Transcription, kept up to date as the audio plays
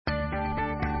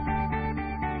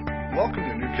Welcome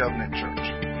to New Covenant Church.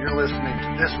 You're listening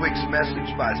to this week's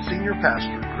message by Senior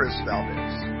Pastor Chris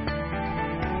Valdez.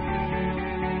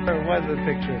 There was a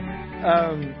picture.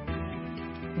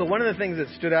 But one of the things that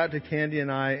stood out to Candy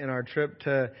and I in our trip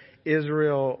to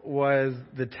Israel was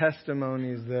the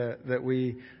testimonies that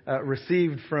we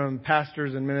received from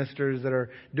pastors and ministers that are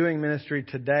doing ministry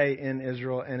today in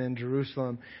Israel and in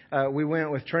Jerusalem. We went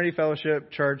with Trinity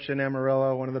Fellowship Church in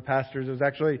Amarillo. One of the pastors was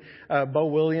actually Bo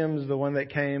Williams, the one that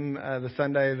came the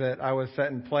Sunday that I was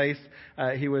set in place.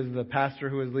 He was the pastor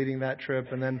who was leading that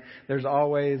trip. And then there's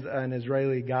always an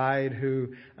Israeli guide who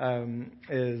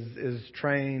is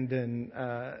trained and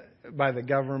by the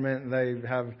government. They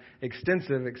have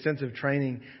extensive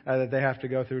training that they have to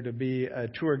go through to be a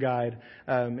tour guide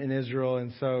in Israel.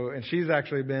 And she's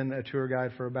actually been a tour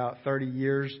guide for about 30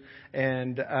 years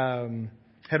and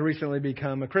had recently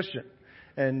become a Christian.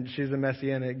 And she's a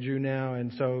Messianic Jew now.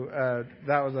 And so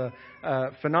that was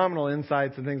a phenomenal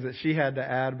insights and things that she had to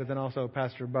add. But then also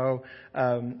Pastor Bo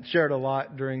shared a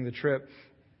lot during the trip.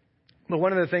 But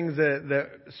one of the things that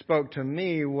spoke to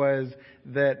me was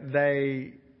that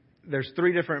there's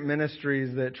 3 different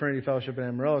ministries that Trinity Fellowship in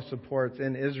Amarillo supports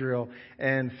in Israel,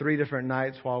 and 3 different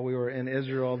nights while we were in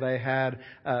Israel, they had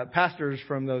pastors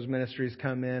from those ministries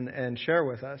come in and share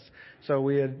with us. So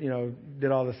we had,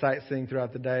 did all the sightseeing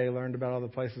throughout the day, learned about all the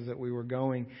places that we were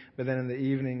going, but then in the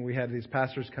evening we had these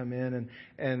pastors come in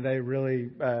and they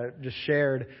really just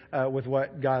shared with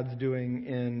what God's doing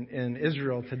in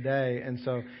Israel today. And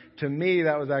so to me,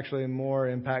 that was actually more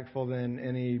impactful than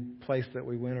any place that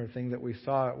we went or thing that we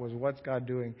saw. It was what's God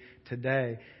doing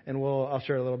today. And I'll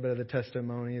share a little bit of the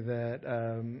testimony that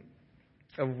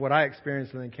of what I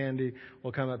experienced, and then Candy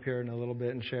will come up here in a little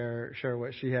bit and share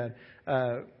what she had.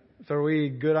 So are we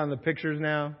good on the pictures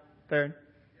now, Theron?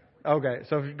 Okay,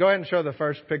 so go ahead and show the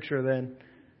first picture then.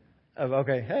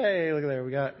 Hey, look at there,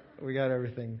 we got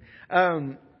everything.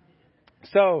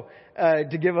 So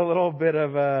to give a little bit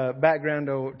of background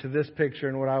to this picture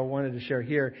and what I wanted to share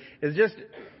here is just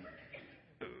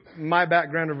my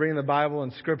background of reading the Bible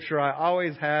and Scripture. I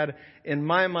always had in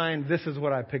my mind, this is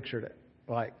what I pictured it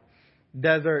like: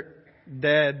 desert,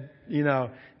 dead,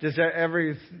 just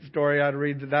every story I'd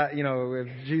read that,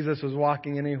 if Jesus was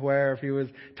walking anywhere, if he was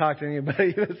talking to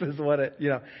anybody, this is what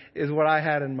is what I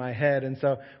had in my head. And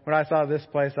so when I saw this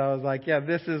place, I was like, yeah,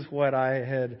 this is what I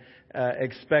had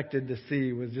expected to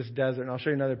see, was just desert. And I'll show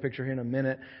you another picture here in a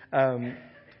minute.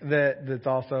 That's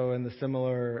also in the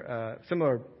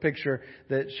similar picture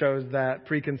that shows that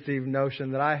preconceived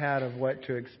notion that I had of what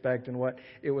to expect and what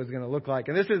it was going to look like.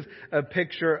 And this is a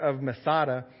picture of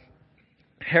Masada.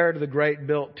 Herod the Great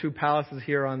built 2 palaces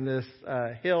here on this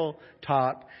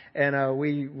hilltop, and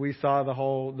we saw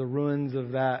the ruins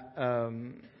of that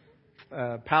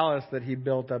palace that he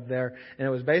built up there, and it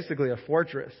was basically a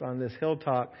fortress on this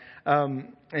hilltop.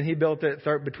 And he built it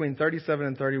between 37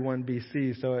 and 31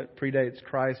 BC, so it predates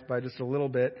Christ by just a little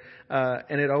bit,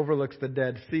 and it overlooks the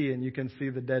Dead Sea, and you can see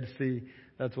the Dead Sea.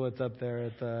 That's what's up there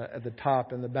at the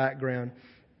top in the background.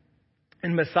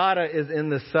 And Masada is in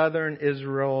the southern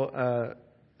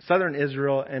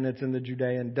Israel, and it's in the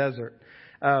Judean desert.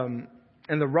 And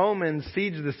the Romans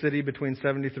sieged the city between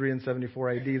 73 and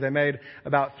 74 AD. They made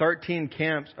about 13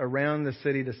 camps around the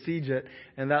city to siege it.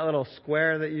 And that little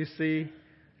square that you see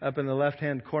up in the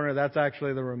left-hand corner, that's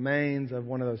actually the remains of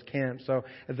one of those camps. So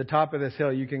at the top of this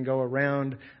hill, you can go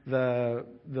around the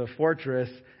fortress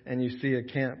and you see a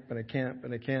camp and a camp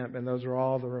and a camp. And those are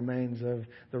all the remains of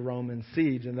the Roman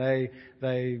siege. And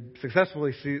they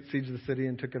successfully sieged the city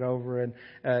and took it over and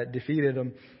defeated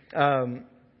them.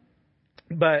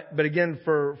 But again,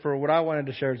 for what I wanted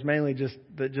to share is mainly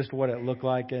just what it looked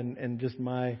like and just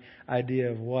my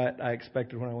idea of what I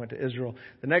expected when I went to Israel.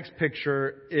 The next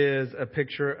picture is a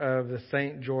picture of the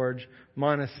St. George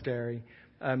Monastery.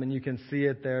 And you can see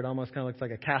it there. It almost kind of looks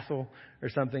like a castle or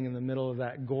something in the middle of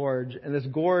that gorge. And this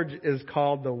gorge is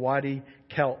called the Wadi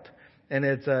Kelt. And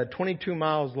it's 22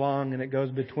 miles long, and it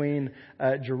goes between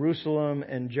Jerusalem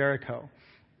and Jericho.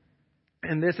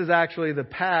 And this is actually the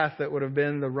path that would have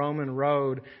been the Roman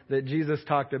road that Jesus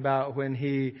talked about when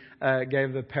he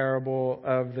gave the parable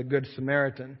of the Good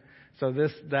Samaritan. So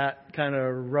that kind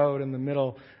of road in the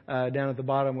middle, down at the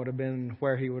bottom, would have been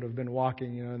where he would have been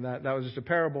walking. And that was just a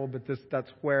parable, but that's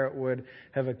where it would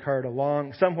have occurred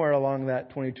somewhere along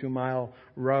that 22-mile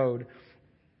road.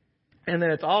 And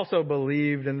then it's also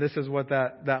believed, and this is what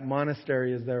that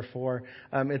monastery is there for,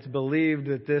 it's believed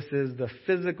that this is the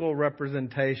physical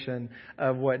representation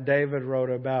of what David wrote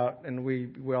about, and we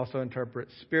also interpret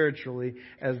spiritually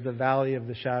as the valley of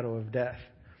the shadow of death.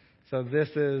 So this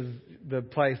is the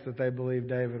place that they believe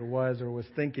David was or was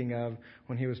thinking of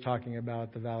when he was talking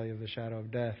about the valley of the shadow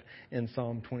of death in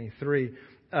Psalm 23.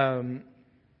 And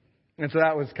so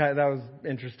that was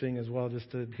interesting as well,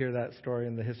 just to hear that story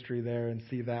and the history there and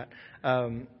see that.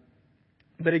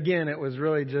 But again, it was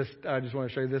really I just want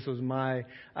to show you this was my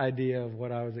idea of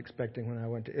what I was expecting when I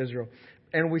went to Israel.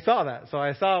 And we saw that. So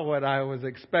I saw what I was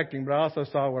expecting, but I also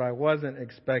saw what I wasn't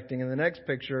expecting. And the next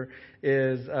picture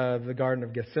is the Garden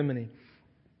of Gethsemane.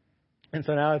 And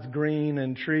so now it's green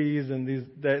and trees, and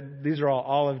these are all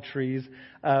olive trees.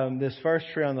 This first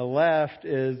tree on the left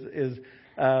is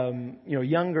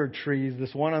younger trees.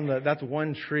 This one that's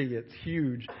one tree. It's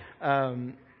huge.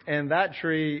 And that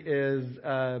tree is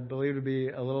believed to be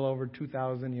a little over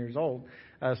 2,000 years old.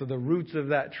 So the roots of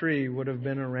that tree would have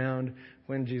been around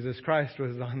when Jesus Christ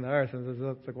was on the earth. And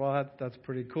it's like, well, that's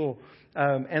pretty cool.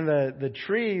 And the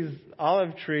trees,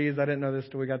 olive trees, I didn't know this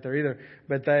till we got there either,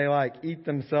 but they eat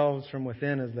themselves from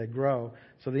within as they grow.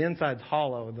 So the inside's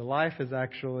hollow. The life is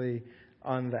actually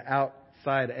on the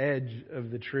outside edge of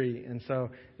the tree. And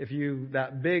so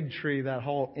that big tree, that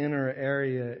whole inner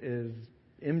area is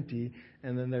empty,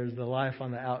 and then there's the life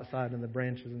on the outside and the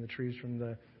branches and the trees from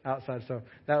the outside. So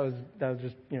that was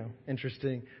just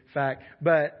interesting fact.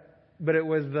 But it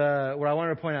was what I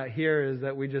wanted to point out here is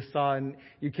that we just saw, and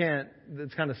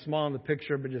it's kind of small in the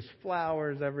picture, but just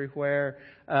flowers everywhere,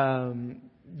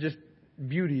 just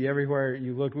beauty everywhere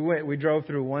you look. We drove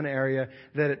through one area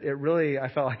that it really,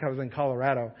 I felt like I was in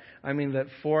Colorado. I mean, that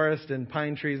forest and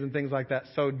pine trees and things like that,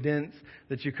 so dense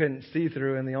that you couldn't see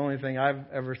through. And the only thing I've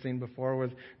ever seen before was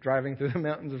driving through the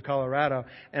mountains of Colorado.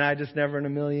 And I just never in a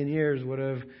million years would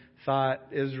have thought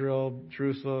Israel,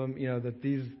 Jerusalem, that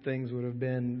these things would have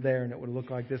been there and it would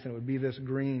look like this and it would be this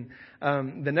green.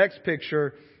 The next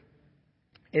picture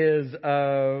is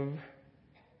of...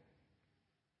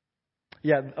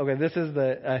 this is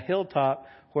a hilltop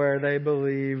where they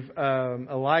believe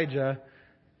Elijah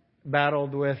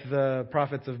battled with the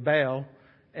prophets of Baal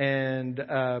and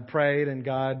prayed, and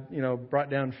God,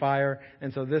 brought down fire.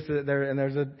 And so this is there, and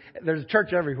there's a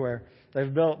church everywhere.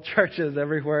 They've built churches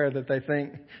everywhere that they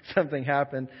think something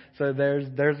happened. So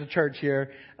there's a church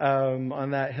here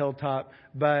on that hilltop.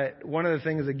 But one of the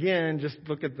things, again, just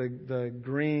look at the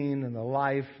green and the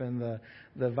life and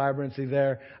the vibrancy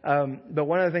there. But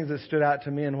one of the things that stood out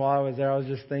to me, and while I was there, I was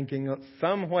just thinking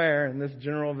somewhere in this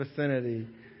general vicinity,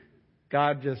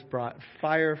 God just brought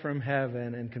fire from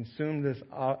heaven and consumed this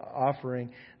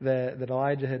offering that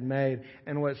Elijah had made.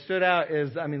 And what stood out is,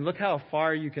 look how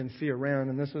far you can see around.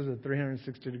 And this was a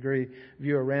 360-degree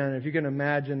view around. If you can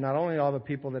imagine not only all the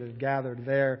people that had gathered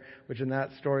there, which in that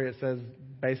story it says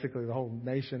basically the whole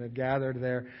nation had gathered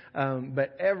there,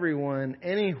 but everyone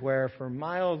anywhere for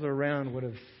miles around would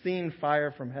have seen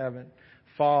fire from heaven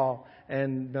fall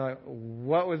and like,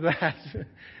 what was that?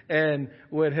 And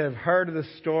would have heard the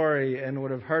story and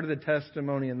would have heard the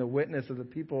testimony and the witness of the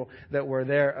people that were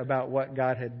there about what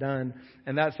God had done.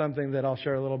 And that's something that I'll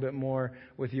share a little bit more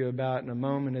with you about in a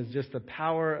moment, is just the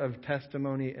power of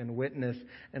testimony and witness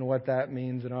and what that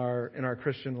means in our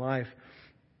Christian life.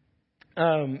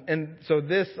 And so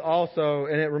this also,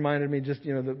 and it reminded me just,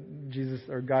 that Jesus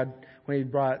or God, when He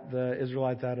brought the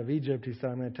Israelites out of Egypt, He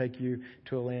said, I'm going to take you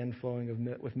to a land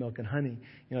flowing with milk and honey.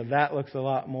 That looks a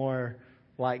lot more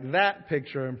like that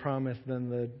picture and promise than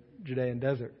the Judean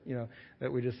desert,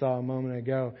 that we just saw a moment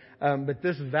ago. But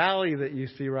this valley that you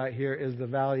see right here is the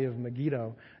valley of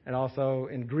Megiddo. And also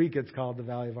in Greek, it's called the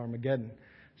valley of Armageddon.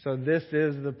 So this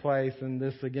is the place, and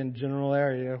this, again, general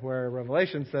area where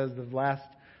Revelation says the last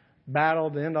battle,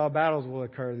 the end of all battles will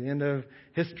occur. The end of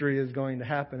history is going to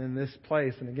happen in this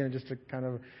place. And again, just a kind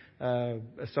of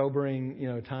a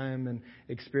sobering, time and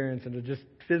experience, and to just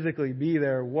physically be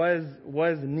there was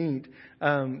neat.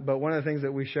 But one of the things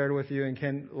that we shared with you,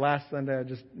 and last Sunday I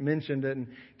just mentioned it, and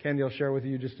Candy will share with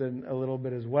you just a little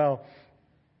bit as well,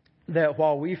 that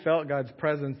while we felt God's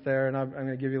presence there, and I'm going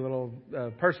to give you a little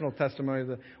personal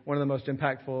testimony, one of the most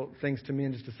impactful things to me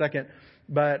in just a second,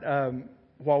 but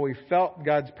while we felt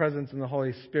God's presence and the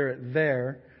Holy Spirit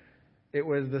there, it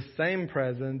was the same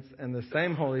presence and the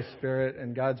same Holy Spirit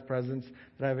and God's presence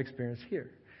that I've experienced here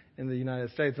in the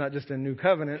United States. Not just in New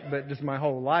Covenant, but just my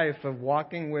whole life of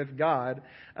walking with God.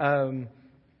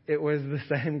 It was the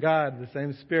same God, the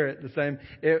same Spirit, the same.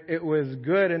 It was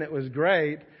good and it was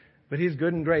great, but He's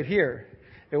good and great here.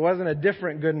 It wasn't a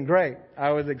different good and great.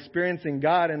 I was experiencing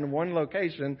God in one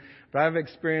location, but I've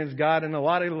experienced God in a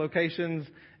lot of locations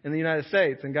in the United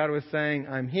States. And God was saying,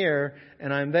 I'm here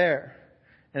and I'm there.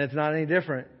 And it's not any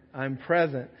different. I'm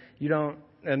present. You don't,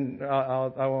 and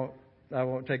I won't I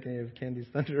won't take any of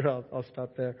Candice's thunder. I'll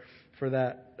stop there for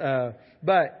that.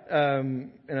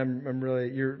 And I'm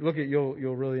really,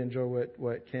 you'll really enjoy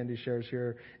what Candy shares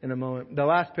here in a moment. The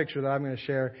last picture that I'm going to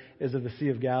share is of the Sea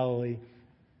of Galilee.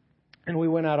 And we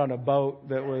went out on a boat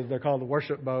they're called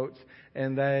worship boats,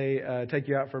 and they take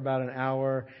you out for about an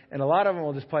hour. And a lot of them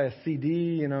will just play a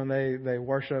CD, and they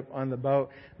worship on the boat.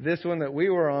 This one that we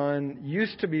were on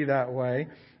used to be that way.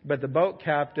 But the boat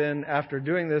captain, after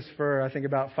doing this for, I think,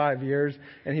 about 5 years,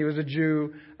 and he was a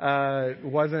Jew,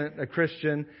 wasn't a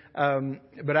Christian,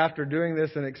 but after doing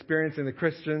this and experiencing the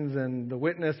Christians and the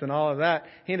witness and all of that,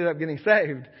 he ended up getting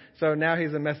saved. So now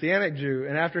he's a Messianic Jew.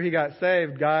 And after he got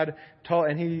saved, God told,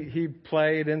 and he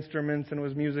played instruments and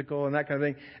was musical and that kind of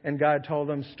thing, and God told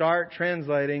him, start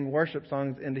translating worship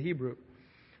songs into Hebrew.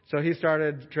 So he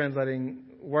started translating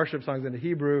worship songs into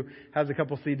Hebrew, has a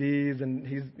couple CDs, and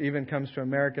he even comes to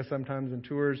America sometimes and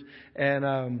tours.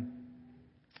 And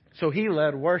so he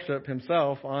led worship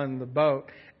himself on the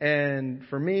boat. And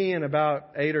for me and about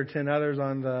 8 or 10 others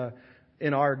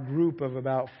in our group of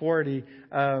about 40,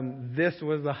 this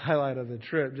was the highlight of the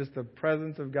trip, just the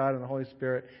presence of God and the Holy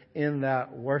Spirit in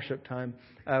that worship time.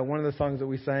 One of the songs that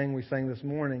we sang this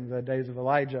morning, The Days of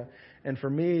Elijah. And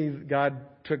for me, God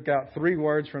took out 3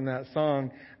 words from that song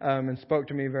and spoke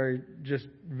to me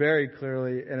very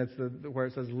clearly. And it's where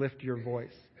it says, lift your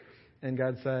voice. And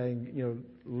God's saying,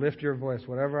 lift your voice.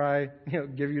 Whatever I,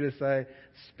 give you to say,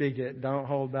 speak it. Don't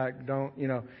hold back. Don't,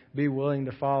 be willing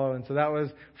to follow. And so that was,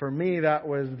 for me, that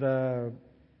was the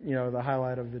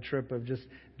highlight of the trip of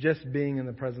just being in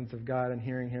the presence of God and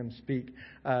hearing Him speak.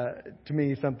 To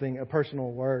me, a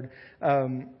personal word.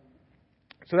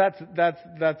 So that's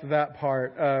that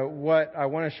part. What I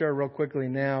want to share real quickly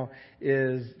now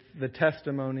is the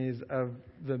testimonies of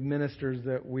the ministers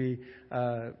that we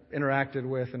interacted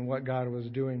with and what God was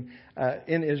doing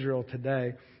in Israel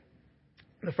today.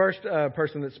 The first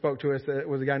person that spoke to us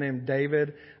was a guy named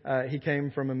David. He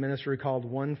came from a ministry called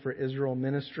One for Israel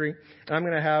Ministry. And I'm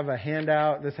going to have a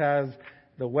handout. This has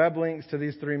the web links to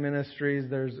these 3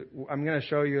 ministries. I'm going to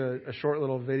show you a short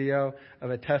little video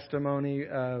of a testimony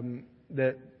of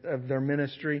their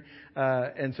ministry,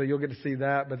 and so you'll get to see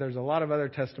that. But there's a lot of other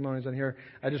testimonies on here.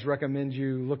 I just recommend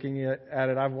you looking at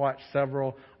it. I've watched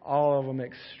several, all of them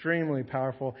extremely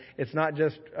powerful. It's not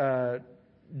just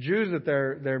Jews that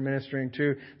they're ministering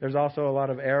to. There's also a lot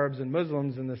of Arabs and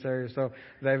Muslims in this area. So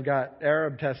they've got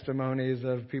Arab testimonies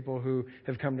of people who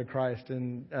have come to Christ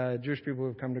and Jewish people who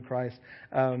have come to Christ.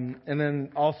 And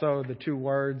then also the 2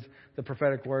 words, the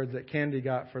prophetic words that Candy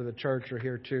got for the church are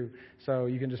here too. So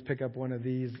you can just pick up one of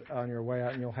these on your way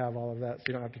out and you'll have all of that. So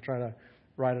you don't have to try to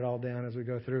write it all down as we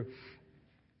go through.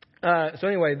 So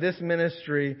anyway, this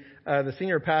ministry, the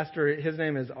senior pastor, his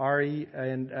name is Ari,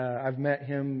 and I've met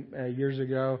him years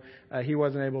ago. He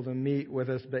wasn't able to meet with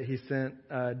us, but he sent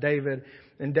David.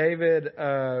 And David,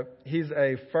 he's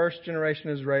a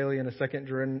first-generation Israeli and a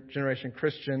second-generation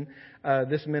Christian.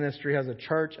 This ministry has a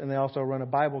church, and they also run a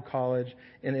Bible college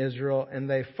in Israel, and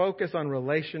they focus on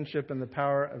relationship and the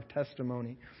power of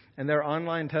testimony. And their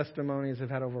online testimonies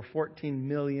have had over 14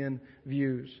 million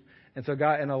views. And so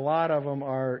God, and a lot of them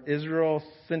are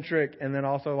Israel-centric, and then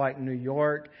also like New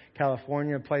York,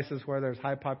 California, places where there's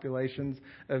high populations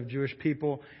of Jewish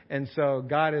people. And so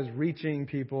God is reaching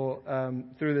people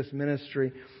through this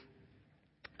ministry.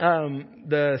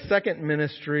 The second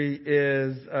ministry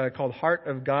is called Heart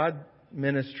of God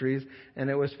Ministries, and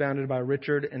it was founded by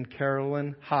Richard and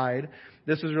Carolyn Hyde.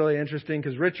 This was really interesting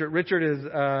because Richard is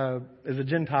a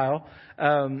Gentile,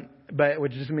 but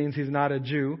which just means he's not a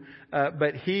Jew.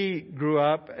 But he grew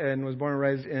up and was born and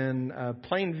raised in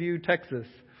Plainview, Texas,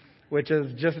 which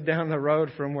is just down the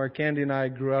road from where Candy and I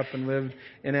grew up and lived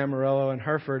in Amarillo and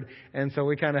Hereford. And so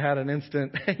we kind of had an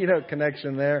instant,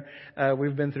 connection there.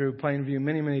 We've been through Plainview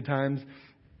many, many times.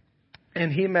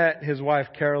 And he met his wife,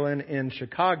 Carolyn, in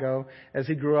Chicago as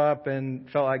he grew up and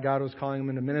felt like God was calling him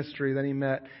into ministry. Then he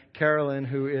met Carolyn,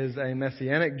 who is a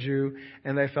Messianic Jew,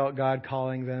 and they felt God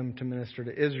calling them to minister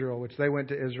to Israel, which they went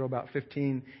to Israel about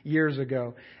 15 years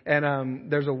ago.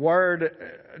 And there's a word,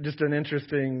 just an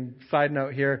interesting side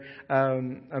note here.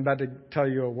 I'm about to tell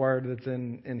you a word that's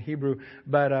in Hebrew.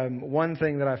 But one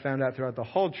thing that I found out throughout the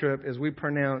whole trip is we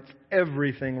pronounce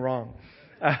everything wrong.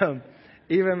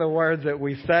 Even the words that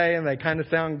we say, and they kind of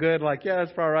sound good, like, yeah,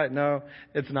 that's probably right. No,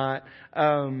 it's not.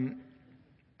 And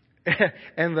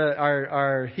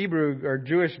our Hebrew or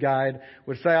Jewish guide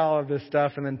would say all of this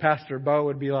stuff, and then Pastor Bo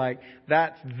would be like,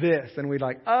 that's this. And we'd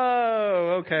like,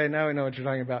 oh, okay, now we know what you're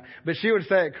talking about. But she would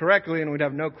say it correctly, and we'd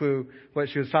have no clue what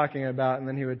she was talking about. And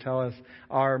then he would tell us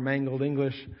our mangled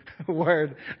English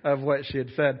word of what she had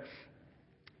said.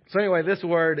 So anyway, this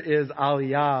word is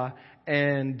aliyah,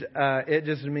 and it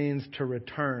just means to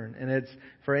return. And it's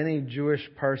for any Jewish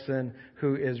person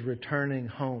who is returning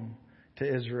home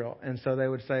to Israel. And so they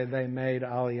would say they made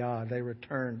aliyah, they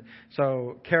returned.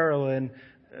 So Carolyn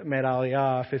made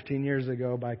aliyah 15 years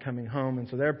ago by coming home. And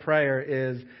so their prayer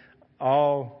is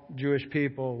all Jewish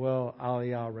people will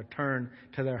aliyah, return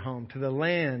to their home, to the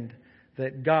land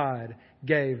that God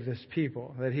gave this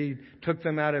people, that He took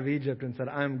them out of Egypt and said,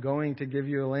 I'm going to give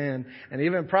you a land, and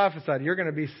even prophesied, you're going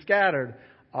to be scattered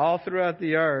all throughout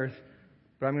the earth,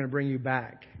 but I'm going to bring you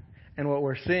back. And what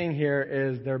we're seeing here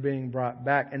is they're being brought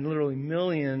back, and literally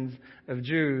millions of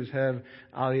Jews have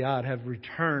aliyah, have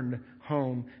returned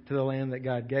home to the land that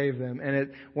God gave them.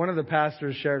 And one of the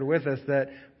pastors shared with us that,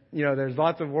 you know, there's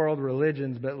lots of world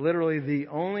religions, but literally the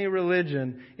only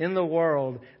religion in the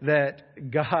world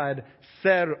that God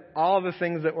said all the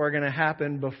things that were going to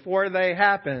happen before they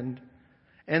happened,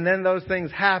 and then those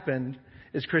things happened,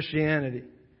 is Christianity.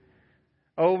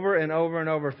 Over and over and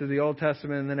over through the Old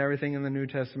Testament and then everything in the New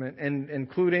Testament, and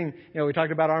including, you know, we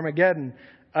talked about Armageddon,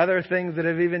 other things that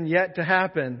have even yet to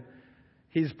happen.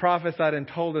 He's prophesied and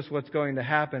told us what's going to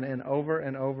happen, and over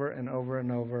and over and over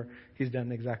and over, He's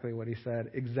done exactly what He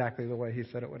said, exactly the way He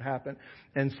said it would happen.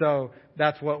 And so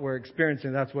that's what we're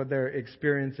experiencing. That's what they're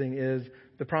experiencing, is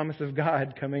the promise of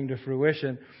God coming to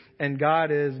fruition. And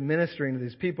God is ministering to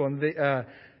these people. And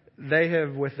they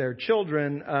have, with their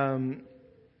children,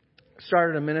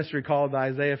 started a ministry called the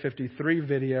Isaiah 53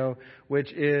 video,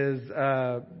 which is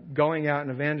going out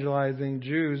and evangelizing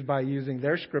Jews by using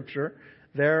their scripture,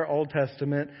 their Old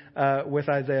Testament, with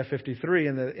Isaiah 53.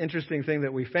 And the interesting thing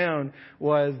that we found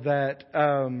was that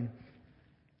the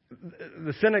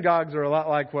synagogues are a lot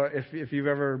like what, if you've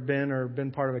ever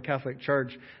been part of a Catholic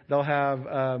church, they'll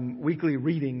have weekly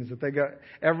readings that they got.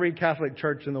 Every Catholic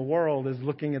church in the world is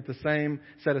looking at the same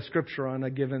set of scripture on a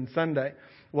given Sunday.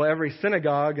 Well, every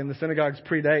synagogue, and the synagogues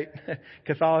predate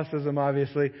Catholicism,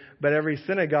 obviously, but every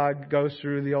synagogue goes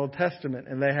through the Old Testament,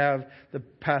 and they have the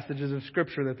passages of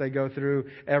Scripture that they go through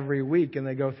every week, and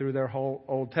they go through their whole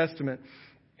Old Testament.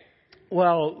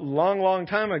 Well, long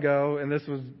time ago, and this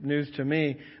was news to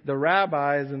me, the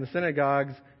rabbis in the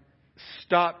synagogues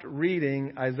stopped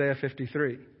reading Isaiah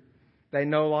 53. They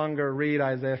no longer read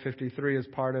Isaiah 53 as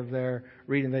part of their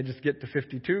reading. They just get to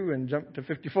 52 and jump to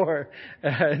 54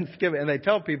 and skip it. And they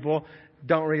tell people,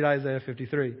 don't read Isaiah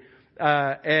 53.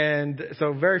 And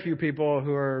so very few people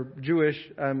who are Jewish,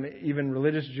 even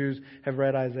religious Jews, have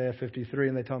read Isaiah 53,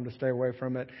 and they tell them to stay away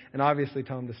from it, and obviously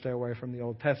tell them to stay away from the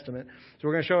Old Testament. So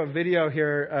we're going to show a video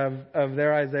here of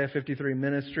their Isaiah 53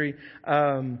 ministry.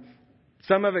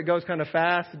 Some of it goes kind of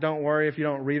fast. Don't worry if you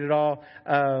don't read it all.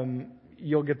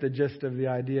 You'll get the gist of the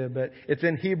idea, but it's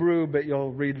in Hebrew, but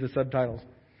you'll read the subtitles.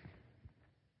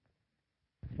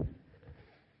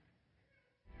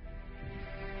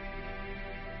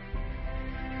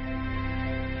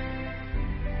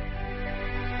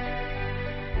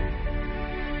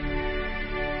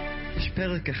 יש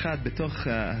פרק אחד בתוך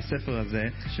הספר הזה,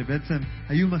 שבעצם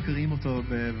היו מכירים אותו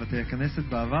בבתי הכנסת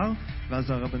בעבר,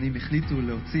 ואז הרבנים החליטו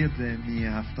להוציא את זה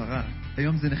מההפטרה.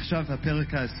 היום זה נחשב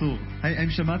הפרק האסור. האם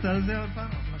שמעת על זה עוד פעם?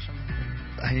 לא שמעתי.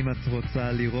 האם את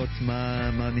רוצה לראות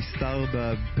מה נסתר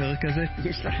בפרק הזה?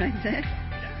 יש לך את זה?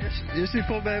 יש לי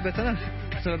פה בתנ"ך.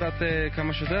 רוצה לדעת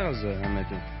כמה שיותר על זה, האמת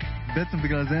היא. בעצם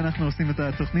בגלל זה אנחנו עושים את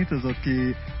התוכנית הזאת,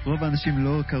 כי רוב האנשים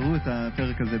לא קראו את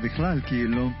הפרק הזה בכלל, כי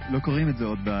לא קוראים את זה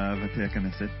עוד בבתי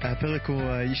הכנסת. הפרק הוא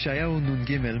ישעיהו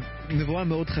נ"ג, נבואה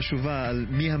מאוד חשובה על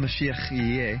מי המשיח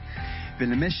יהיה.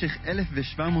 ולמשך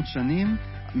 1,700 שנים,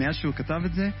 מאז שהוא כתב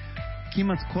את זה,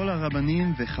 כמעט כל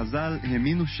הרבנים וחז"ל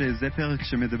האמינו שזה פרק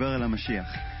שמדבר על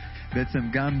המשיח. בעצם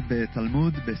גם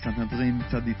בתלמוד, בסנהדרין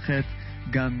צ"ח,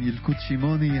 גם ילקוט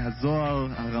שמעוני, הזוהר,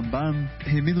 הרמב"ם,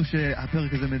 האמינו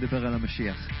שהפרק הזה מדבר על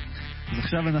המשיח. אז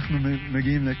עכשיו אנחנו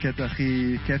מגיעים לקטע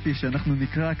הכי כיפי, שאנחנו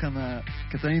נקרא כמה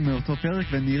קטעים מאותו פרק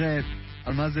ונראה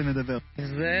על מה זה מדבר.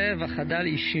 זה וחדל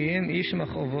אישים, איש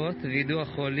מחובות, וידוע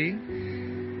חולי,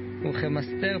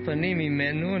 וכמסתר פנים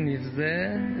ממנו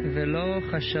נבזה, ולא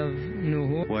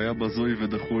חשבנוהו. הוא היה בזוי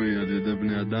ודחוי על ידי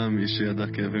בני אדם, איש שידע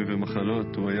כאבים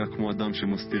ומחלות. הוא היה כמו אדם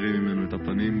שמסתירים ממנו את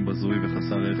הפנים, בזוי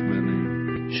וחסר ערך בעיניהם.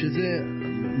 שזה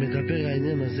מדבר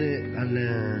העניין הזה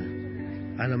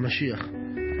על המשיח.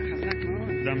 חזק מאוד.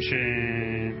 אדם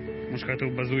כמו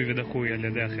שכתוב בזוי ודחוי על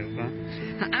ידי החרפה.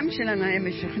 העם שלנו היה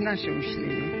משוכנע שהוא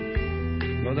שלילי.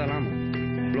 לא יודע למה.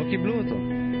 לא קיבלו אותו.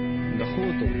 דחו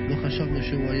אותו. לא חשבנו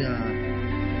שהוא היה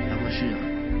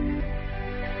המשיח.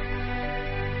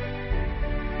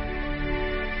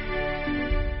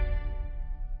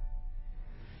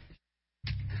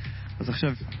 אז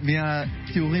עכשיו,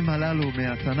 מהתיאורים הללו,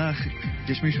 מהתנ"ך,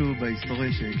 יש מישהו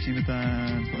בהיסטוריה שהגשים את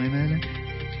הדברים האלה?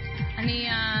 אני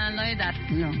לא יודעת.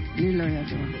 לא, לי לא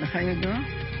ידוע. לך ידוע?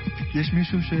 יש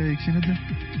מישהו שהגשים את זה?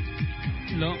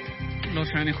 לא, לא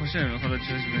שאני חושב. יכול להיות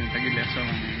שיש, תגיד לי עכשיו,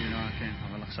 אני אגיד, כן,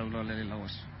 אבל עכשיו לא עולה לי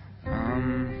לראש.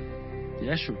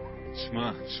 ישו.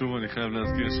 שמע, שוב אני חייב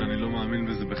להזכיר שאני לא מאמין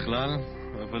בזה בכלל,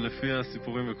 אבל לפי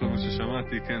הסיפורים וכל מה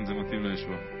ששמעתי, כן, זה מתאים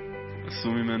לישוע.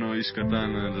 עשו ממנו איש קטן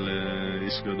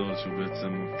לאיש גדול, שהוא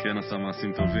בעצם כן עשה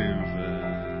מעשים טובים,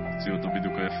 והוציאו אותו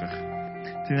בדיוק ההפך.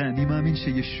 תראה, אני מאמין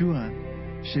שישוע,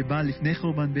 שבא לפני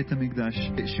חורבן בית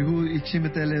המקדש, שהוא הגשים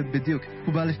את אלה בדיוק.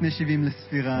 הוא בא לפני 70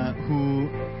 לספירה, הוא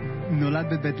נולד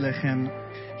בבית לחם,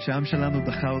 שהעם שלנו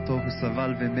דחה אותו, הוא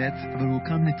סבל ומת, אבל הוא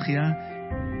קם לתחייה.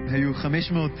 היו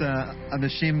 500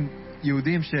 אנשים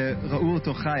יהודים שראו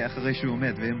אותו חי אחרי שהוא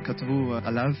מת, והם כתבו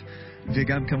עליו,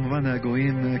 וגם כמובן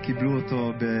הגויים קיבלו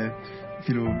אותו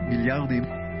אפילו מיליארדים,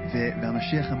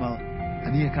 והמשיח אמר,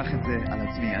 אני אקח את זה על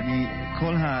עצמי.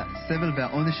 כל הסבל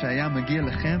והעונש שהיה מגיע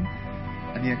לכם,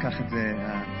 אני אקח את זה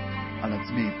על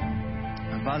עצמי.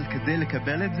 אבל כדי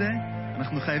לקבל את זה,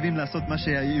 אנחנו חייבים לעשות מה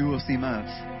שהיו עושים אז.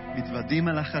 מתוודים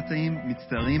על החטאים,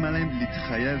 מצטערים עליהם,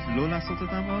 להתחייב לא לעשות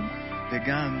אותם עוד,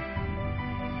 וגם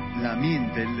להאמין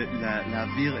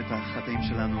ולהעביר את החטאים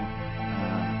שלנו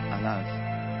עליו.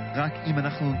 רק אם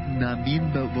אנחנו נאמין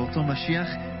באותו משיח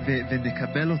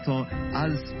ונקבל אותו,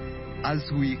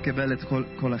 אז הוא יקבל את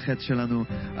כל החטא שלנו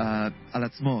על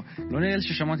עצמו. לא נראה לי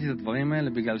ששמעתי את הדברים האלה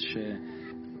בגלל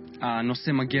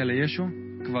שהנושא מגיע לישו,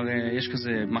 כבר יש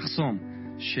כזה מחסום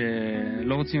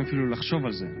שלא רוצים אפילו לחשוב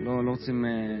על זה, לא רוצים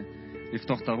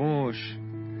לפתוח את הראש,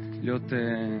 להיות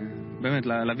באמת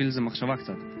להביא לזה מחשבה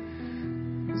קצת.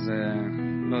 זה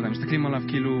לא יודע, מסתכלים עליו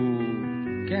כאילו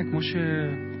כן, כמו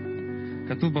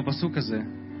שכתוב בפסוק הזה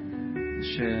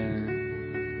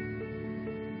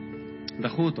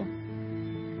שדחו אותו.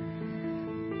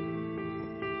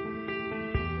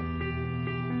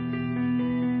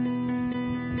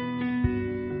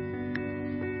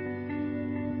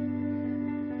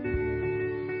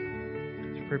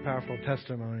 Pretty powerful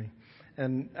testimony.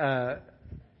 And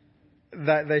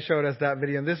that they showed us that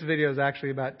video. And this video is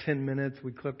actually about 10 minutes.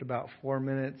 We clipped about 4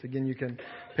 minutes. Again, you can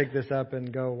pick this up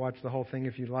and go watch the whole thing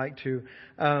if you'd like to.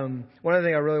 One other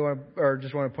thing I really want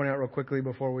to point out real quickly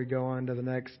before we go on to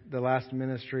the last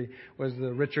ministry was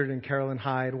the Richard and Carolyn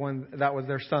Hyde. One that was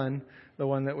their son, the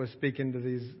one that was speaking to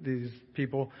these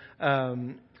people.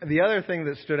 The other thing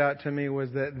that stood out to me was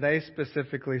that they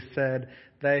specifically said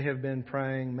they have been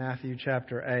praying Matthew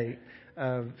chapter 8.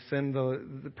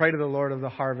 Pray to the Lord of the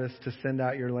harvest to send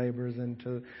out your laborers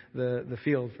into the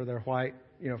field for their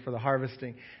for the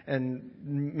harvesting. And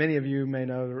many of you may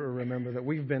know or remember that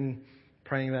we've been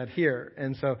praying that here.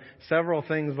 And so several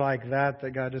things like that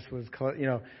God just was,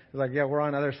 like, yeah, we're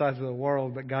on other sides of the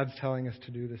world, but God's telling us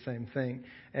to do the same thing.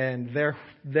 And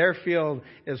their field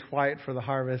is white for the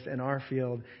harvest, and our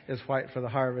field is white for the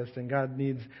harvest. And God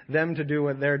needs them to do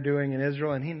what they're doing in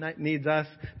Israel, and He needs us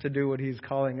to do what He's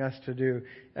calling us to do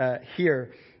here.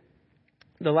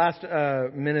 The last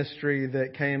ministry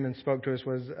that came and spoke to us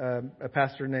was a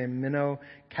pastor named Minnow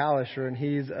Kalisher, and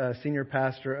he's a senior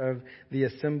pastor of the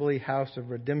Assembly House of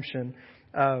Redemption.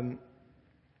 And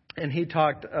he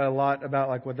talked a lot about,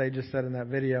 like what they just said in that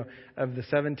video, of the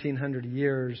 1700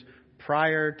 years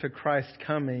prior to Christ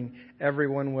coming,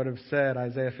 everyone would have said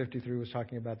Isaiah 53 was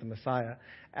talking about the Messiah.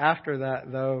 After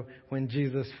that, though, when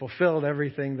Jesus fulfilled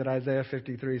everything that Isaiah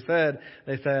 53 said,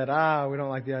 they said, we don't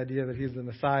like the idea that He's the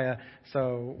Messiah,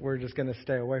 so we're just going to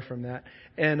stay away from that.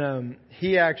 And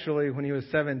he actually, when he was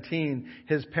 17,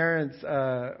 his parents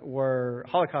were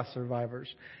Holocaust survivors.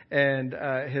 And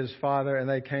his father, and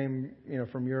they came,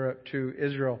 from Europe to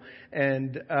Israel.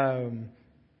 And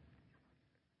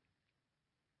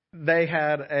they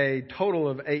had a total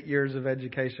of 8 years of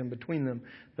education between them.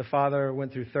 The father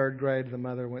went through 3rd grade, the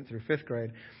mother went through 5th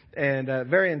grade. And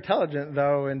very intelligent,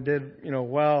 though, and did,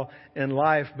 well in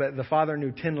life. But the father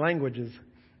knew 10 languages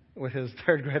with his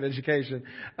 3rd grade education.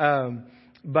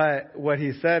 But what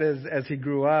he said is, as he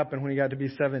grew up and when he got to be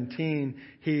 17,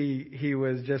 he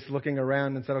was just looking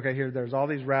around and said, okay, there's all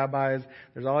these rabbis,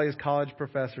 there's all these college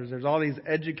professors, there's all these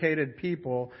educated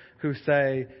people who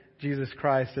say Jesus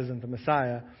Christ isn't the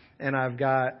Messiah. And I've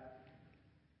got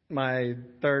my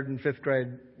 3rd and 5th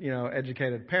grade,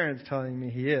 educated parents telling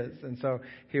me He is. And so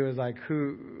he was like,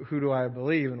 who do I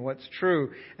believe and what's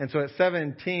true? And so at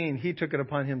 17, he took it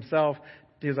upon himself.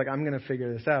 He was like, I'm going to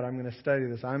figure this out. I'm going to study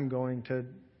this. I'm going to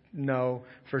know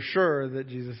for sure that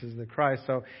Jesus is the Christ.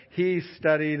 So he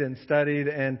studied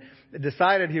and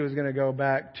decided he was going to go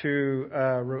back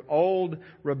to old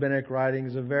rabbinic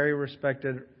writings of very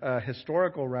respected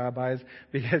historical rabbis,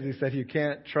 because he said you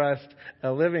can't trust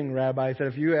a living rabbi. He said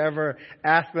if you ever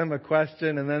ask them a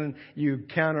question and then you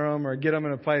counter them or get them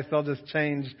in a place, they'll just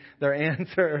change their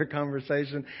answer or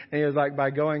conversation. And he was like, by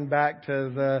going back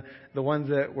to the ones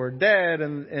that were dead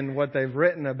and what they've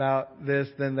written about this,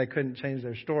 then they couldn't change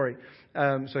their story.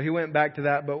 So he went back to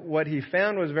that. But what he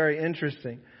found was very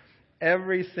interesting.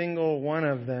 Every single one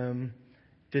of them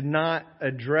did not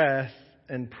address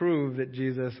and prove that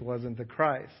Jesus wasn't the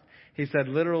Christ. He said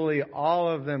literally all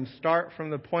of them start from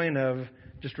the point of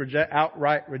just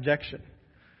outright rejection.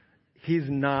 He's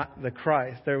not the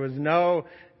Christ. There was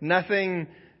nothing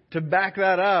to back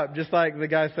that up. Just like the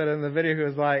guy said in the video, he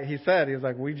was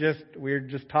like, we're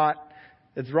just taught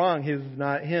it's wrong. He's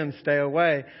not him. Stay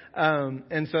away.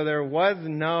 And so there was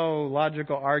no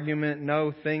logical argument,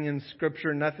 no thing in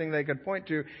Scripture, nothing they could point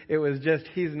to. It was just,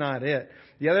 he's not it.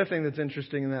 The other thing that's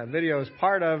interesting in that video is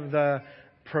part of the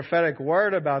prophetic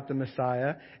word about the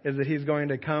Messiah is that he's going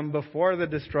to come before the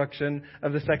destruction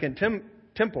of the second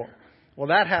temple. Well,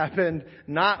 that happened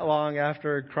not long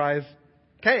after Christ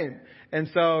came. And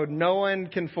so no one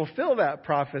can fulfill that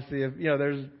prophecy of,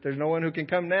 there's no one who can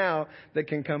come now that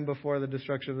can come before the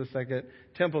destruction of the second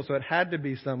temple. So it had to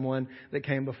be someone that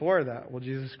came before that. Well,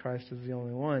 Jesus Christ is the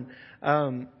only one.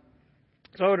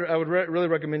 So I would really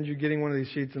recommend you getting one of these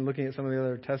sheets and looking at some of the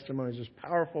other testimonies. Just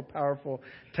powerful, powerful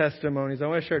testimonies. I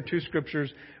want to share two scriptures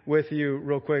with you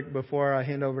real quick before I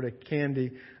hand over to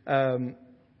Candy.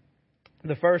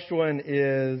 The first one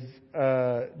is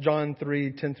John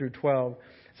 3:10 through 12.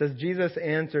 It says, Jesus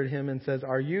answered him and says,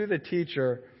 "Are you the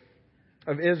teacher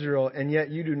of Israel, and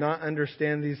yet you do not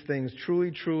understand these things?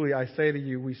 Truly, truly, I say to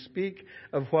you, we speak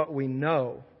of what we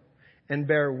know and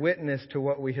bear witness to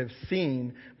what we have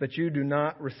seen, but you do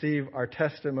not receive our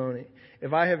testimony.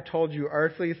 If I have told you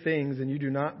earthly things and you do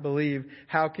not believe,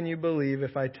 how can you believe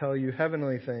if I tell you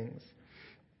heavenly things?"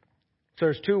 So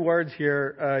there's two words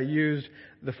here used.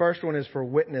 The first one is for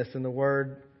witness, and the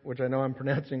word, which I know I'm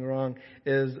pronouncing wrong,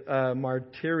 is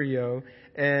martyrio,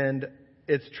 and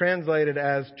it's translated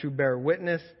as to bear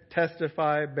witness,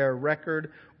 testify, bear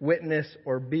record, witness,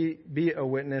 or be a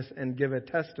witness and give a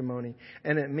testimony.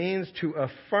 And it means to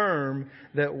affirm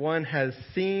that one has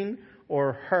seen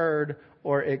or heard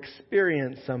or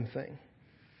experienced something.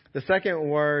 The second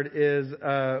word is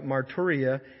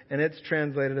martyria, and it's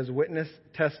translated as witness,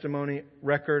 testimony,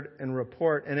 record, and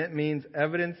report. And it means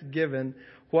evidence given,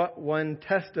 what one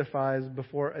testifies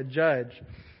before a judge.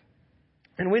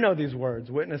 And we know these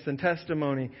words, witness and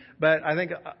testimony. But I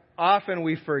think often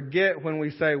we forget when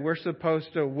we say we're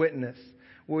supposed to witness.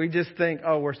 We just think,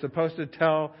 we're supposed to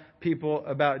tell people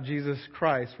about Jesus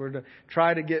Christ. We're to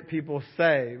try to get people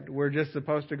saved. We're just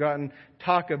supposed to go out and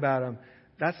talk about Him.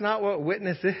 That's not what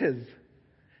witness is.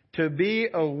 To be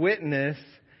a witness,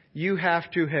 you have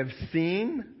to have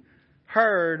seen,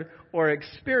 heard, or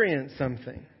experienced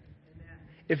something.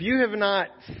 If you have not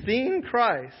seen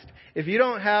Christ, if you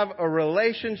don't have a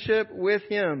relationship with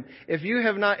Him, if you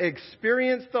have not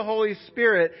experienced the Holy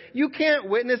Spirit, you can't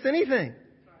witness anything.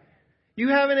 You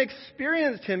haven't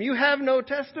experienced Him. You have no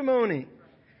testimony.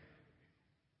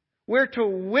 We're to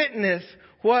witness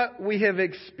what we have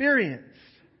experienced.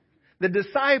 The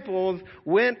disciples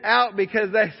went out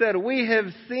because they said, we have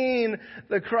seen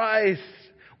the Christ.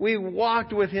 We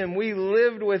walked with Him. We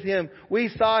lived with Him. We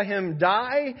saw Him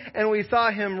die and we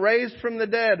saw Him raised from the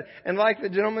dead. And like the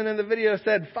gentleman in the video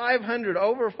said,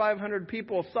 over 500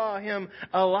 people saw Him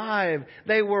alive.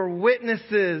 They were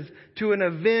witnesses to an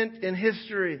event in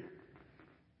history.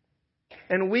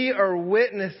 And we are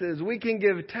witnesses. We can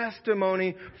give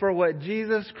testimony for what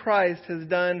Jesus Christ has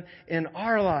done in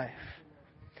our life.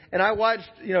 And I watched,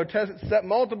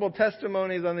 multiple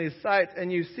testimonies on these sites,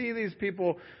 and you see these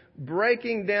people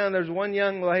breaking down. There's one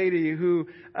young lady who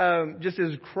just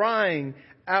is crying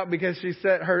out because she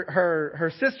said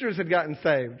her sisters had gotten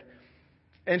saved.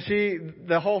 And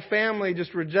the whole family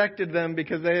just rejected them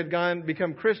because they had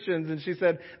become Christians. And she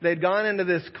said they'd gone into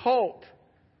this cult.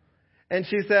 And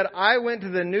she said, I went to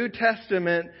the New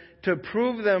Testament to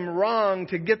prove them wrong,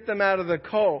 to get them out of the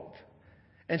cult.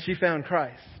 And she found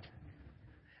Christ.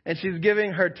 And she's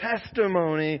giving her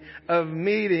testimony of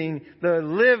meeting the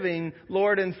living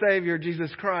Lord and Savior, Jesus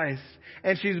Christ.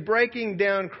 And she's breaking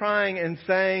down, crying and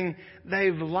saying,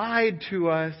 they've lied to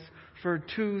us for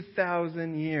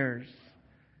 2,000 years.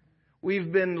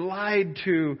 We've been lied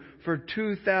to for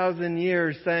 2,000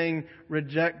 years saying,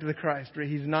 reject the Christ.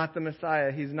 He's not the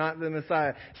Messiah. He's not the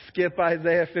Messiah. Skip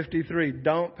Isaiah 53.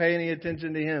 Don't pay any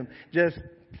attention to him. Just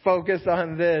focus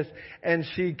on this. And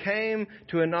she came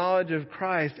to a knowledge of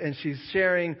Christ, and she's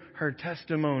sharing her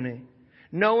testimony.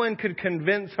 No one could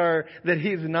convince her that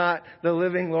He's not the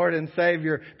living Lord and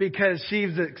Savior because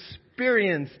she's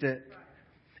experienced it.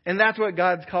 And that's what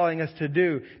God's calling us to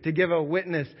do, to give a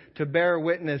witness, to bear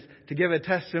witness, to give a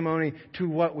testimony to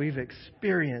what we've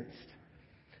experienced.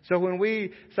 So when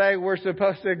we say we're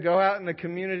supposed to go out in the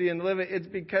community and live it, it's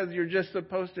because you're just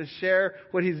supposed to share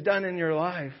what He's done in your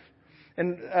life.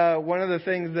 And one of the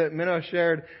things that Minnow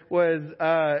shared was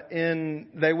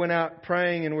they went out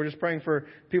praying, and we're just praying for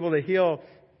people to heal.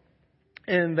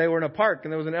 And they were in a park,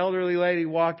 and there was an elderly lady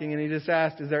walking, and he just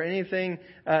asked, is there anything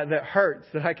that hurts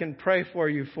that I can pray for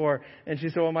you for? And she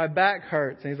said, well, my back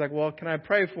hurts. And he's like, well, can I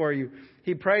pray for you?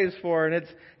 He prays for her, and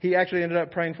he actually ended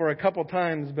up praying for her a couple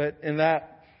times, but in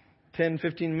that 10,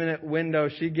 15-minute window,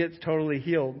 she gets totally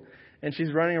healed. And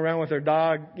she's running around with her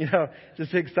dog,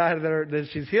 just excited that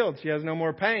she's healed. She has no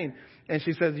more pain. And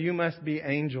she says, you must be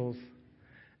angels.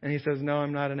 And he says, no,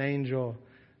 I'm not an angel.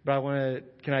 But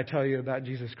can I tell you about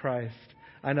Jesus Christ?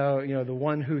 I know, the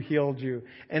one who healed you.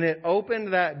 And it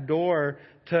opened that door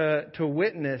to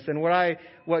witness. And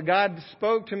what God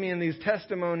spoke to me in these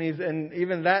testimonies, and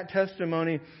even that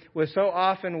testimony was so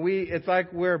often it's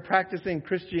like we're practicing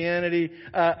Christianity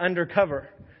undercover.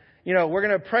 We're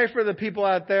going to pray for the people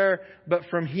out there, but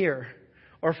from here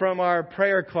or from our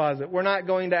prayer closet. We're not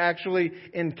going to actually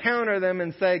encounter them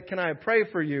and say, can I pray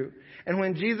for you? And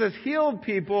when Jesus healed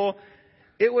people,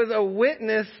 it was a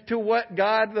witness to what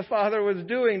God the Father was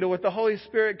doing, to what the Holy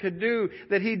Spirit could do,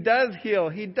 that He does heal,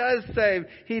 He does save,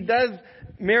 He does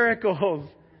miracles.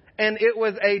 And it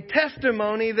was a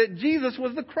testimony that Jesus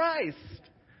was the Christ.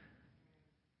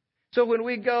 So when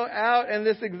we go out, and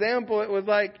this example, it was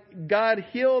like God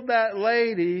healed that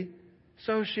lady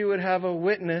so she would have a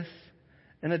witness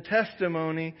and a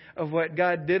testimony of what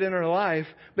God did in her life,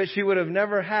 but she would have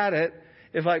never had it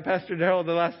if, like Pastor Darrell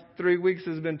the last 3 weeks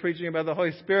has been preaching about the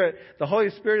Holy Spirit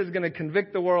is going to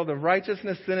convict the world of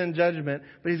righteousness, sin, and judgment,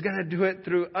 but He's going to do it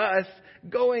through us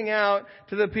going out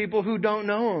to the people who don't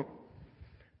know Him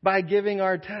by giving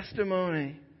our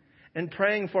testimony and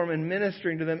praying for them and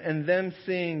ministering to them, and them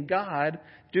seeing God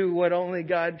do what only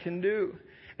God can do.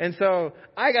 And so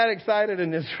I got excited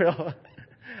in Israel.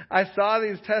 I saw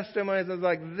these testimonies. I was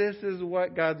like, this is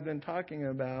what God's been talking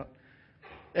about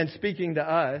and speaking to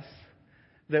us,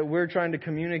 that we're trying to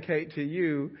communicate to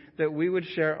you, that we would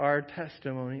share our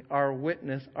testimony, our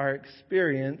witness, our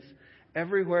experience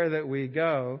everywhere that we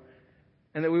go,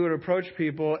 and that we would approach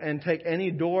people and take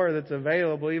any door that's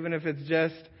available, even if it's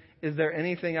just, is there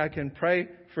anything I can pray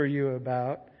for you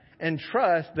about? And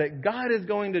trust that God is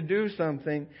going to do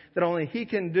something that only He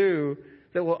can do,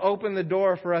 that will open the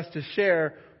door for us to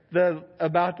share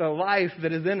about the life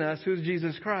that is in us, who's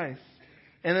Jesus Christ.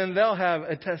 And then they'll have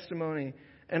a testimony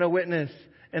and a witness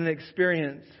and an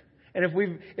experience. And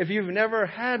if you've never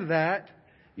had that,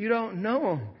 you don't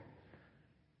know Him.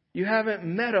 You haven't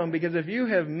met Him, because if you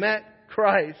have met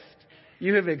Christ,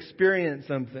 you have experienced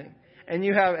something. And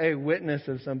you have a witness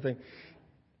of something.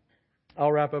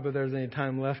 I'll wrap up if there's any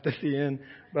time left at the end.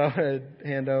 But I'm going to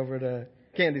hand over to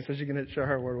Candice so she can share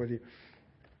her word with you.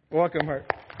 Welcome, her.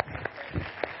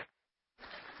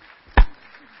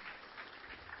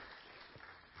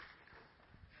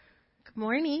 Good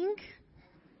morning.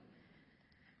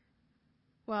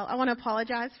 Well, I want to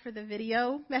apologize for the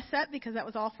video mess up, because that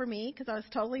was all for me, because I was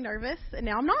totally nervous. And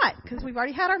now I'm not, because we've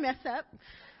already had our mess up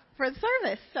for the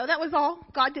service. So that was all.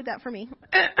 God did that for me.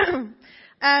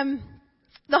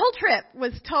 The whole trip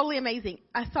was totally amazing.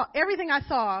 Everything I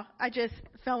saw, I just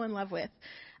fell in love with.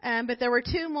 But there were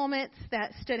two moments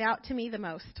that stood out to me the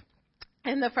most.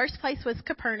 And the first place was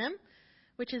Capernaum,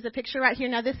 which is a picture right here.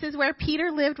 Now, this is where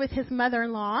Peter lived with his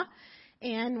mother-in-law,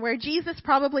 and where Jesus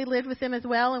probably lived with them as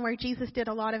well, and where Jesus did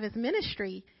a lot of His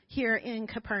ministry here in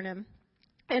Capernaum.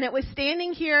 And it was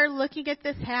standing here looking at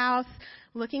this house,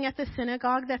 looking at the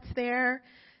synagogue that's there,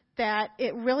 that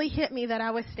it really hit me that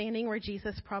I was standing where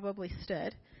Jesus probably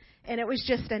stood. And it was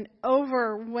just an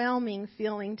overwhelming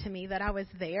feeling to me that I was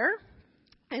there.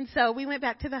 And so we went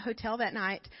back to the hotel that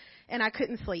night, and I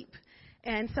couldn't sleep.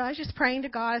 And so I was just praying to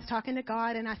God, I was talking to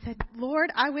God, and I said,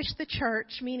 Lord, I wish the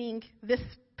church, meaning this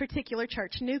particular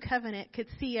church, New Covenant, could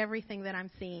see everything that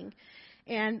I'm seeing.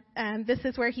 And this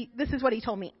is what He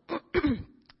told me.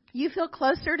 You feel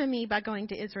closer to me by going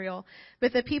to Israel,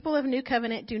 but the people of New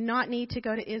Covenant do not need to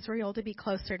go to Israel to be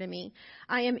closer to me.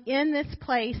 I am in this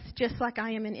place just like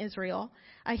I am in Israel.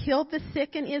 I healed the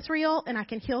sick in Israel, and I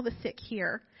can heal the sick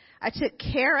here. I took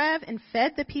care of and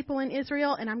fed the people in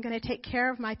Israel, and I'm going to take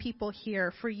care of my people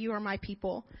here, for you are my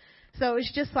people. So it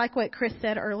was just like what Chris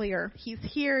said earlier. He's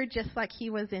here just like he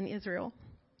was in Israel.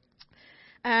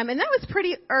 And that was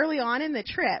pretty early on in the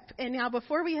trip. And now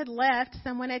before we had left,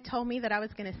 someone had told me that I was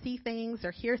going to see things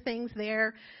or hear things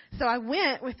there. So I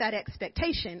went with that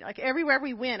expectation. Like everywhere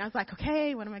we went, I was like,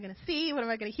 okay, what am I going to see? What am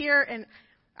I going to hear? And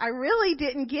I really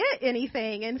didn't get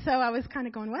anything. And so I was kind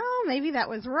of going, well, maybe that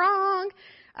was wrong.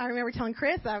 I remember telling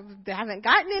Chris I haven't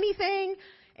gotten anything.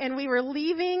 And we were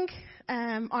leaving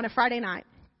on a Friday night.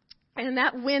 And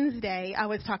that Wednesday, I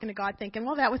was talking to God thinking,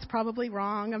 well, that was probably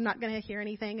wrong. I'm not going to hear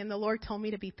anything. And the Lord told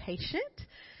me to be patient,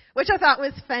 which I thought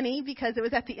was funny because it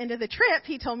was at the end of the trip.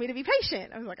 He told me to be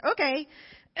patient. I was like, okay.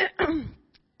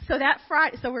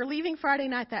 So we're leaving Friday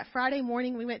night. That Friday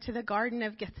morning, we went to the Garden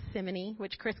of Gethsemane,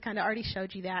 which Chris kind of already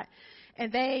showed you that.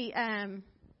 And they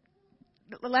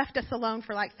left us alone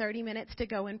for like 30 minutes to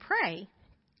go and pray.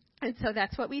 And so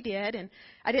that's what we did. And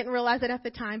I didn't realize it at the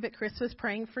time, but Chris was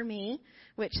praying for me,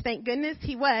 which thank goodness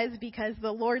he was, because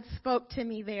the Lord spoke to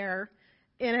me there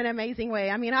in an amazing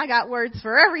way. I mean, I got words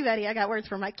for everybody. I got words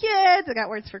for my kids. I got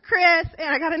words for Chris. And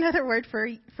I got another word for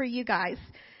you guys.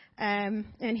 And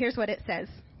here's what it says.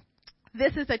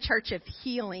 This is a church of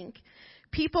healing.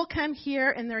 People come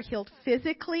here and they're healed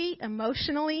physically,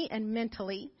 emotionally, and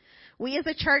mentally. We as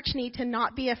a church need to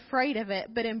not be afraid of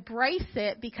it, but embrace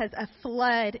it, because a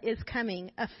flood is coming.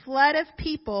 A flood of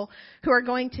people who are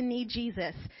going to need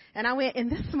Jesus. And I went, in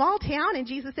this small town? And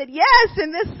Jesus said, yes,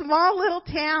 in this small little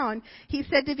town. He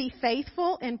said to be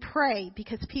faithful and pray,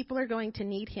 because people are going to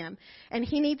need him. And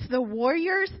he needs the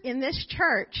warriors in this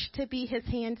church to be his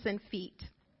hands and feet.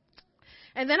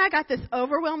 And then I got this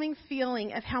overwhelming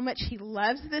feeling of how much he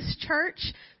loves this church.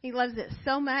 He loves it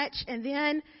so much. And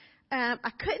then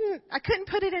I couldn't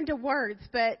put it into words,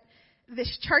 but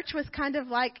this church was kind of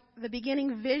like the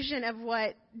beginning vision of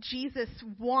what Jesus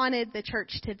wanted the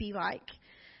church to be like.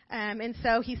 And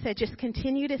so he said, just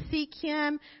continue to seek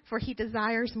him, for he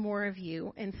desires more of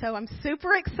you. And so I'm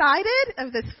super excited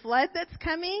of this flood that's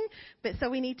coming, but so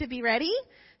we need to be ready.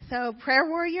 So prayer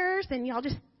warriors, and y'all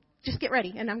just get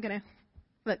ready. And I'm going to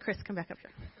let Chris come back up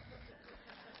here.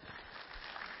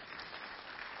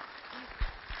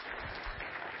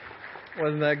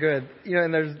 Wasn't that good? You know,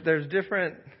 and there's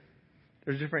different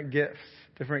gifts,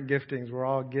 different giftings. We're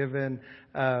all given.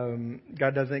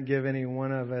 God doesn't give any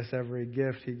one of us every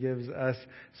gift. He gives us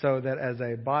so that as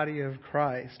a body of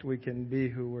Christ, we can be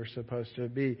who we're supposed to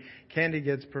be. Candy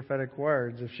gets prophetic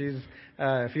words. If she's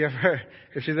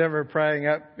ever praying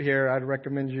up here, I'd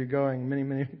recommend you going.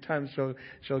 Many times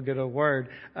she'll get a word.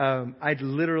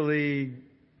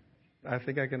 I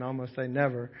think I can almost say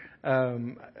never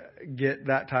get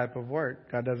that type of word.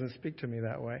 God doesn't speak to me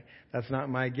that way. That's not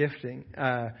my gifting.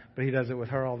 But he does it with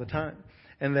her all the time.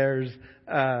 And there's,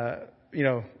 to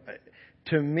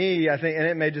me, I think, and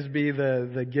it may just be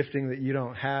the gifting that you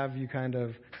don't have, you kind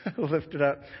of lift it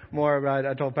up more.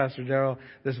 I told Pastor Darrell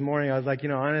this morning, I was like,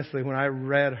 honestly, when I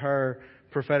read her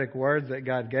prophetic words that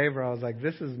God gave her, I was like,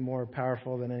 this is more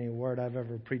powerful than any word I've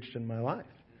ever preached in my life.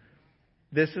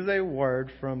 This is a word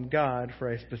from God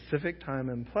for a specific time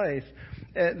and place.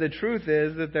 The truth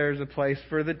is that there's a place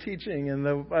for the teaching and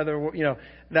the other,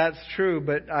 that's true,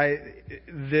 but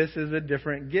this is a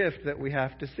different gift that we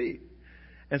have to see.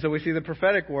 And so we see the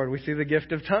prophetic word. We see the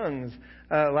gift of tongues.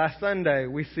 Last Sunday,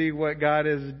 we see what God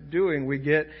is doing. We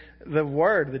get the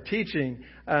word, the teaching.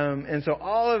 And so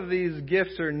all of these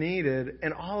gifts are needed,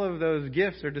 and all of those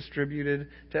gifts are distributed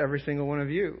to every single one of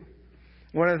you.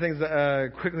 One of the things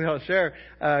that quickly I'll share,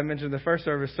 I mentioned the first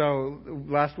service. So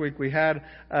last week we had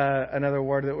another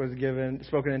word that was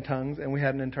spoken in tongues, and we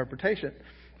had an interpretation.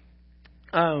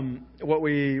 What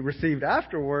we received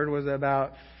afterward was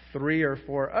about 3 or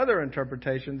 4 other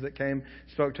interpretations that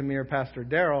spoke to me or Pastor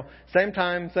Darrell. Same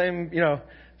time,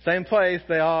 same place.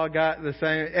 They all got the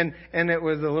same, and it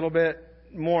was a little bit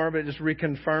more, but just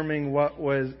reconfirming what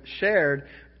was shared.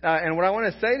 And what I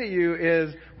want to say to you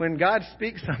is, when God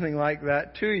speaks something like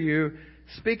that to you,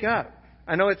 speak up.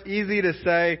 I know it's easy to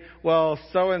say, well,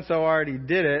 so-and-so already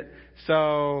did it,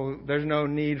 so there's no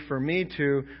need for me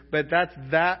to. But that's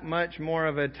that much more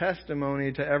of a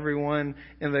testimony to everyone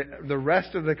in the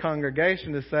rest of the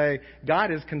congregation to say,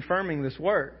 God is confirming this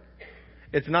word.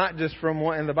 It's not just from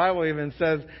one, and the Bible even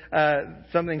says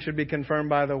something should be confirmed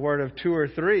by the word of 2 or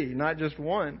 3, not just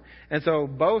one. And so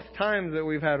both times that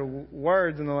we've had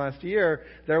words in the last year,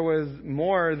 there was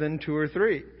more than 2 or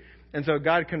 3. And so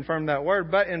God confirmed that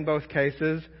word, but in both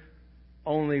cases,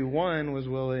 only one was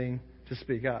willing to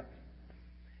speak up.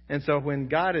 And so when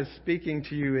God is speaking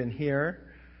to you in here,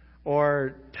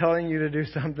 or telling you to do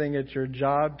something at your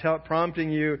job,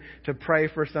 prompting you to pray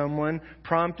for someone,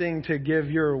 prompting to give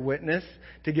your witness,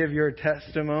 to give your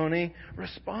testimony,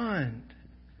 respond.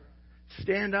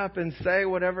 Stand up and say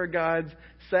whatever God's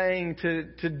saying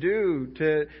to do,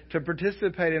 to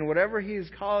participate in, whatever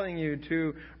He's calling you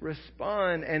to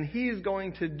respond. And He's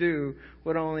going to do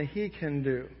what only He can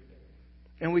do.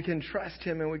 And we can trust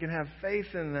Him and we can have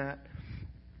faith in that.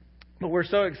 But we're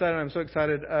so excited. I'm so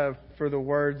excited for the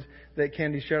words that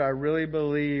Candice shared. I really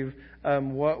believe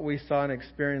what we saw and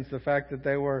experienced, the fact that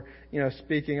they were,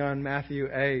 speaking on Matthew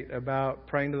 8 about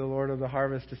praying to the Lord of the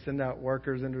harvest to send out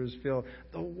workers into His field.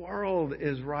 The world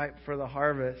is ripe for the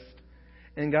harvest.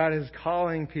 And God is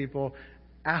calling people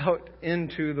out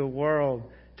into the world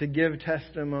to give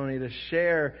testimony, to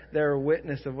share their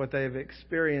witness of what they've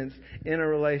experienced in a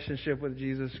relationship with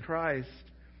Jesus Christ.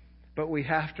 But we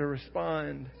have to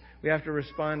respond. We have to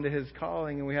respond to His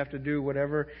calling, and we have to do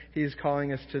whatever He's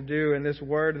calling us to do. And this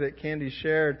word that Candy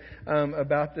shared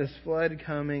about this flood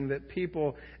coming, that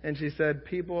people, and she said,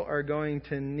 people are going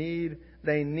to need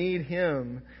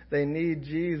Him. They need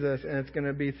Jesus, and it's going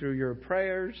to be through your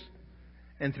prayers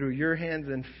and through your hands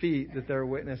and feet that they're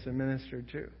witnessed and ministered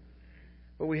to.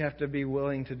 But we have to be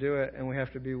willing to do it, and we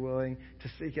have to be willing to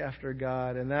seek after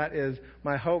God. And that is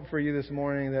my hope for you this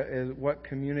morning. That is what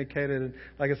communicated. And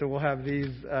like I said, we'll have these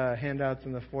handouts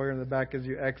in the foyer in the back as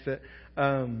you exit.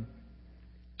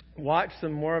 Watch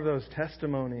some more of those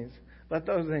testimonies. Let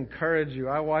those encourage you.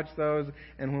 I watched those,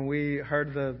 and when we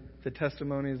heard the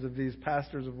testimonies of these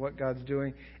pastors of what God's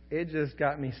doing, it just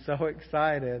got me so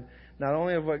excited. Not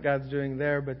only of what God's doing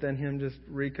there, but then Him just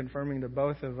reconfirming to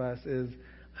both of us is,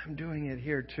 I'm doing it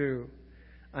here too.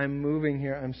 I'm moving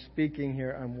here. I'm speaking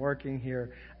here. I'm working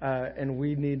here. And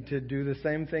we need to do the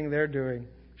same thing they're doing.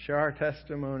 Share our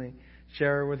testimony.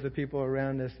 Share with the people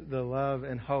around us the love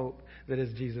and hope that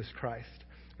is Jesus Christ.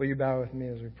 Will you bow with me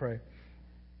as we pray?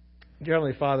 Dear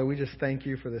Heavenly Father, we just thank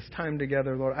You for this time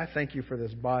together, Lord. I thank You for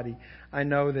this body. I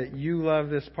know that You love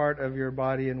this part of Your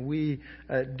body, and we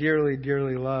dearly,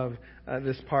 dearly love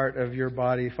this part of Your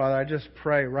body. Father, I just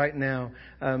pray right now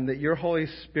that Your Holy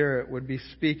Spirit would be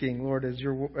speaking, Lord, as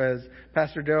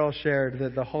Pastor Darrell shared,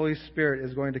 that the Holy Spirit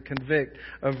is going to convict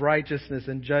of righteousness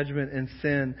and judgment and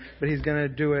sin, but He's going to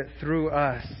do it through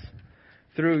us,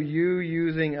 through You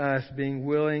using us, being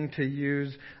willing to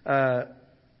use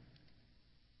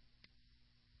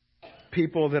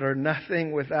people that are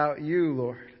nothing without You,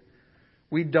 Lord.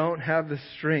 We don't have the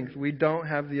strength. We don't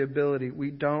have the ability.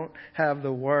 We don't have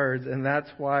the words. And that's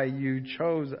why You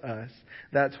chose us.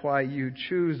 That's why You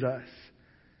choose us.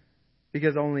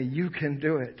 Because only You can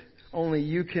do it. Only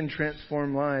You can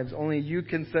transform lives. Only You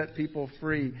can set people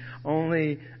free.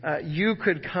 Only You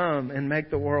could come and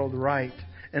make the world right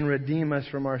and redeem us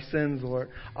from our sins, Lord.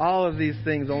 All of these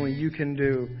things only You can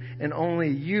do. And only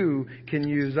You can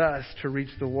use us to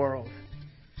reach the world.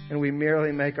 And we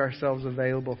merely make ourselves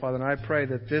available, Father. And I pray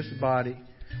that this body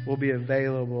will be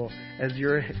available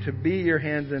to be Your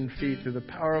hands and feet through the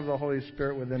power of the Holy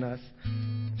Spirit within us.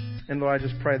 And Lord, I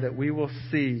just pray that we will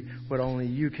see what only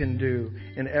You can do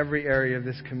in every area of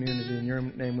this community. In Your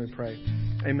name we pray.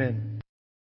 Amen.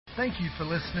 Thank you for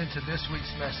listening to this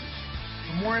week's message.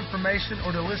 For more information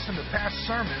or to listen to past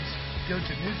sermons, go to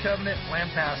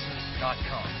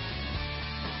newcovenantlampasas.com.